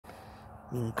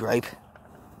Gripe.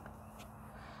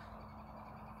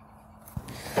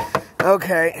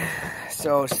 Okay,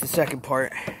 so it's the second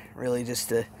part. Really just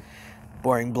the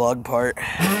boring blog part.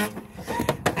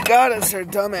 Got us our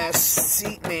dumbass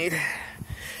seat made.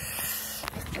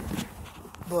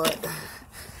 But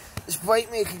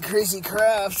despite making crazy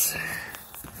crafts,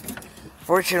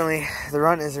 fortunately the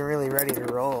runt isn't really ready to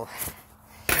roll.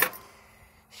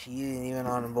 She isn't even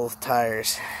on both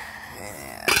tires.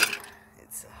 Yeah,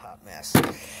 it's a hot mess.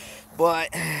 But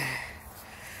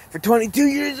for 22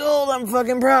 years old, I'm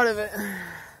fucking proud of it.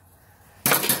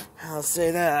 I'll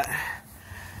say that.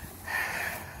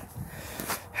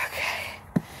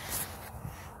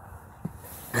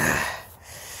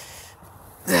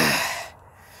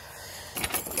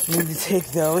 Need to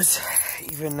take those,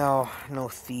 even though no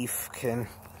thief can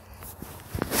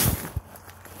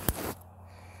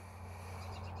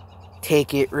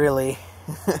take it, really.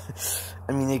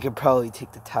 I mean, they could probably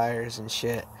take the tires and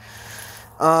shit.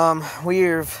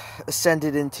 We've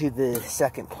ascended into the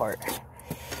second part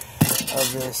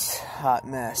of this hot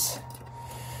mess.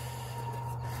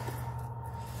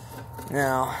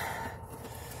 Now,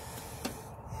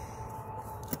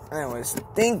 I was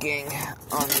thinking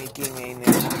on making a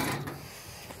new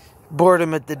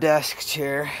boredom at the desk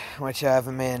chair, which I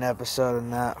haven't made an episode on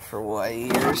that for, what, a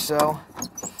year or so.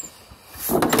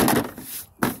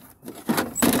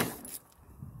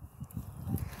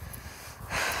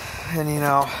 And you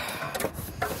know,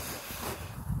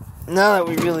 now that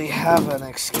we really have an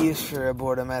excuse for a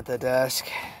boredom at the desk,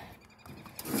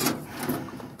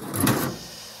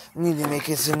 we need to make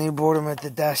us a new boredom at the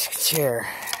desk chair.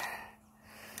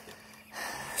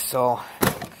 So,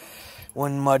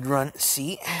 one mud runt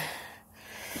seat,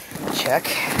 check.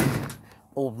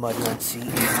 Old mud runt seat,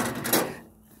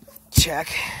 check.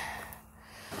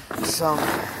 Some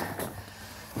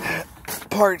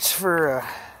parts for a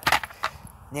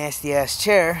nasty ass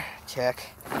chair,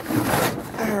 check.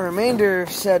 The remainder of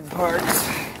said parts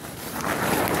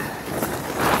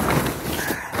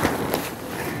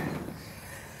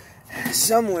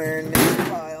somewhere in this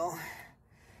pile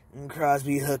in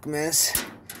Crosby hook mess.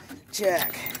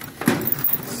 Check.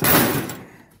 So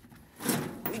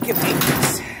we can make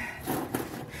this.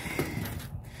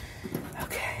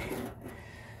 Okay.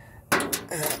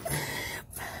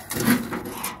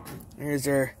 Here's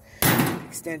our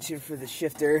extension for the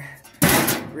shifter,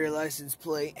 rear license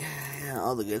plate, yeah,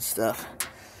 all the good stuff.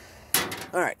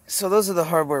 Alright, so those are the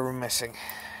hardware we're missing.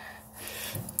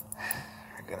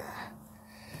 We're gonna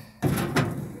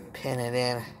pin it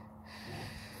in.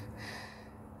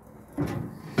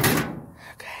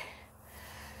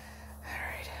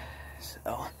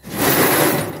 So,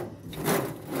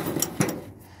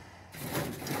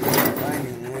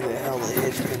 finding where the hell the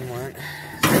hitch pin went.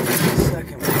 The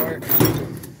second part.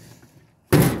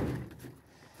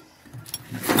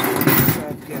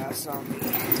 Grab gas on me.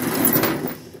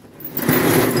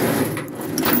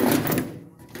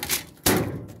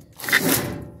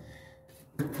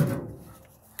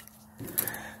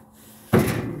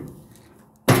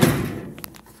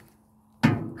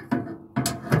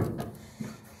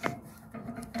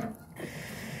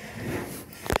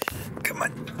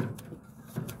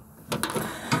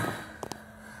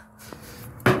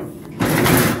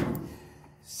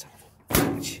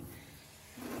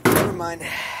 Mind.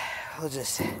 I'll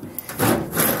just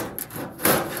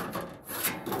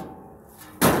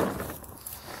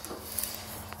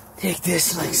take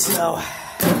this like so.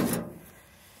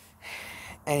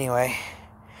 Anyway,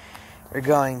 we're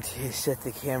going to set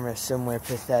the camera somewhere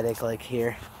pathetic like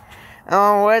here.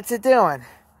 Oh, what's it doing?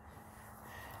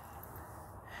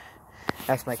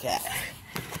 That's my cat.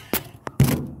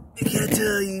 I can't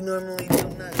tell you normally do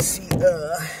not see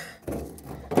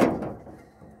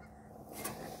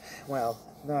well,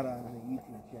 not on the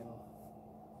YouTube channel.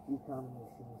 You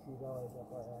combination, she's always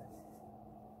up our ass.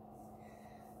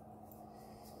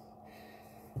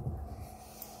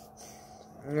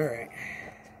 Alright.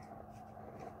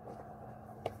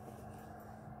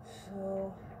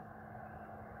 So,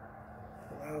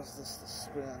 allows this to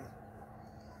spin.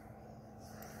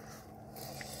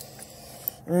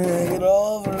 Get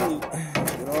all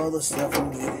the stuff we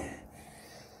need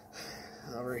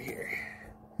over here.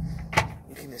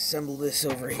 You can assemble this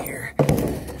over here.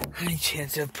 Any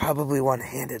chance of probably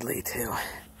one-handedly too.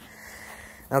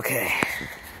 Okay.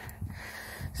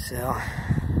 So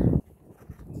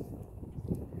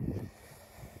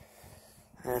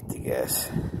I have to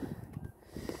guess.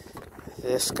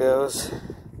 This goes,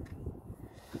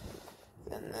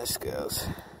 then this goes,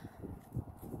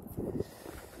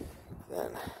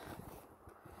 then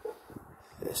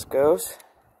this goes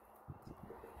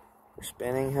for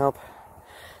spinning help.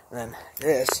 Then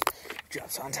this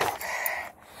drops on top.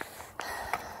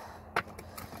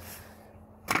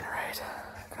 Alright,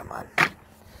 come on.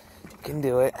 You can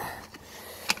do it.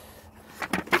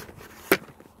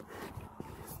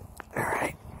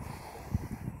 Alright.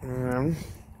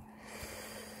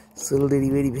 This little itty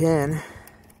bitty pen.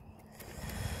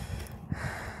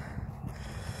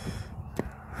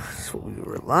 That's what we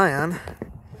rely on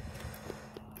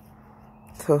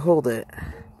to hold it.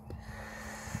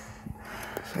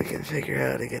 If I can figure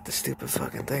out how to get the stupid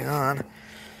fucking thing on.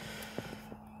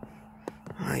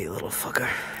 Oh, you little fucker.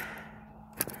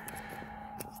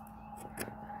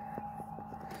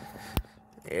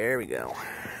 There we go.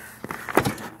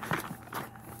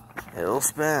 It'll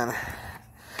spin.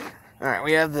 Alright,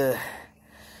 we have the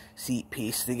seat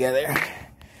piece together.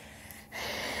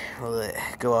 Will it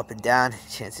go up and down?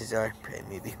 Chances are,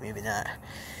 maybe, maybe not.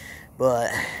 But,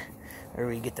 or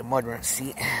we get the mudrun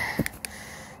seat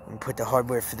and put the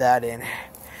hardware for that in.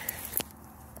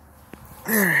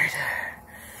 Alright.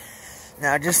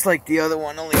 Now, just like the other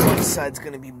one, only one side's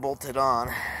going to be bolted on.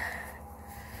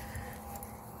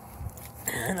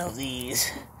 I know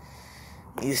these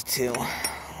two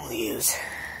we'll use.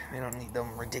 We don't need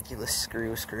them ridiculous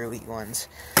screwy ones.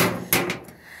 Alright.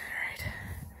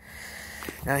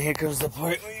 Now here comes the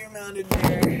part where you're mounted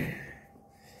there.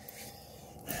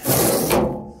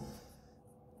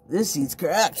 This seat's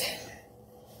cracked.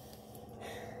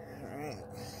 Alright.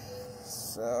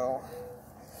 So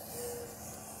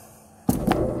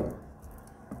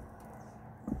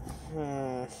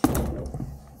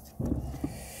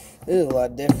this is a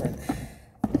lot different.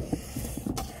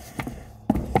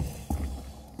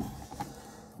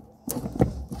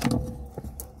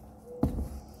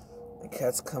 The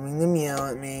cat's coming to meow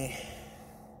at me.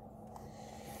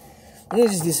 I'm gonna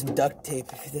just do some duct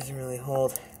tape if it doesn't really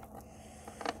hold.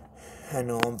 I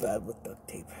know I'm bad with duct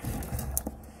tape.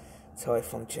 That's how I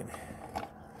function.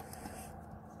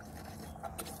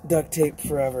 Duct tape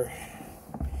forever.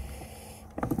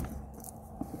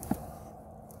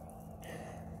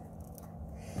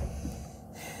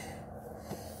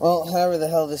 Well, however the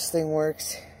hell this thing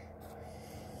works,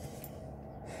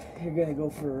 you're gonna go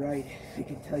for a ride, I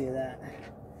can tell you that.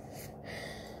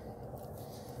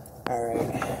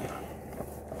 Alright.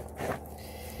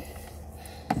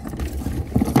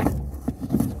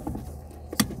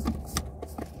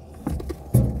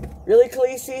 Really,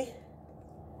 Khaleesi?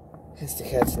 That's the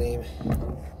cat's name.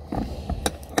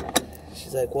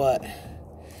 She's like, what?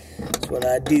 That's what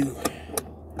I do.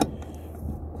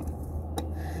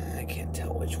 I can't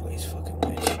tell which way's fucking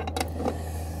which.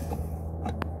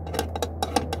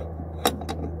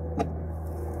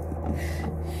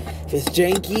 If it's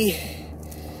janky,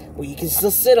 well, you can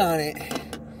still sit on it.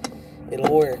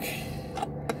 It'll work.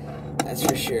 That's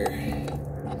for sure.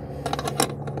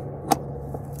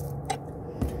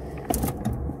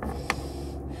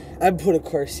 I'd put a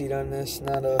car seat on this,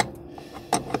 not a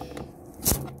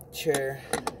chair.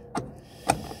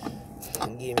 A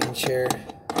gaming chair.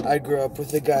 I grew up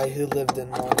with a guy who lived in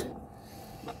one.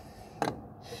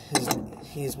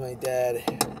 He's my dad.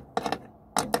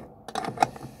 I'm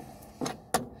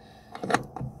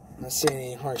not saying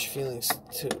any harsh feelings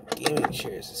to gaming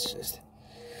chairs. It's just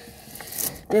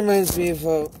it reminds me of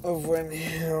when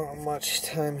how much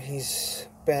time he's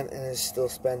spent and is still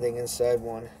spending inside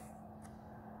one.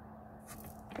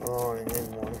 Oh, and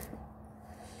in one.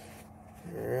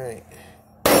 Alright.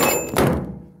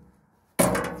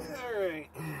 Alright.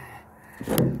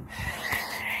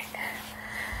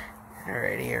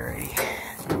 Alrighty.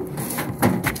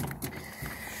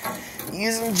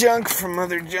 Using junk from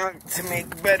other junk to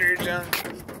make better junk.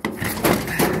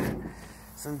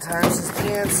 Sometimes it's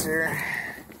the answer.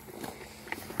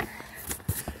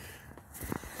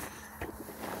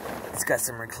 It's got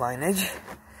some reclinage.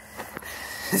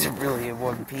 It's really a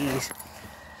one piece.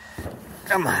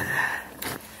 Come on.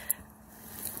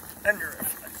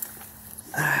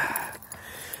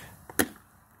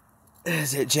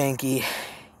 Is it janky?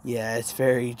 Yeah, it's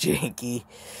very janky.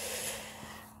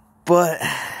 But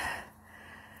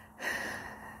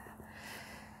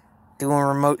doing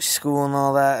remote school and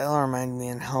all that, it'll remind me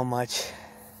of how much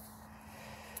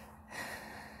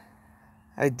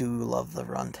I do love the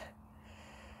runt.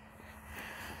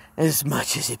 As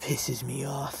much as it pisses me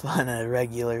off on a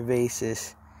regular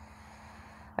basis,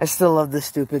 I still love the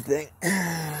stupid thing.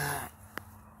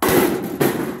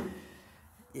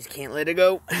 Just can't let it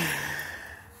go.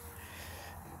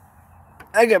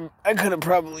 I could have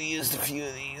probably used a few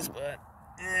of these, but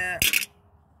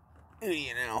who do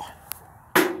you know?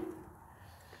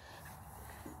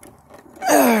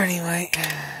 Anyway,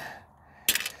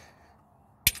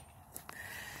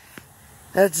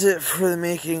 That's it for the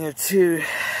making of 2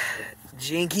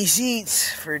 janky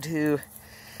seats for 2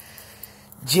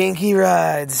 janky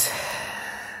rides.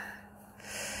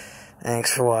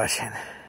 Thanks for watching.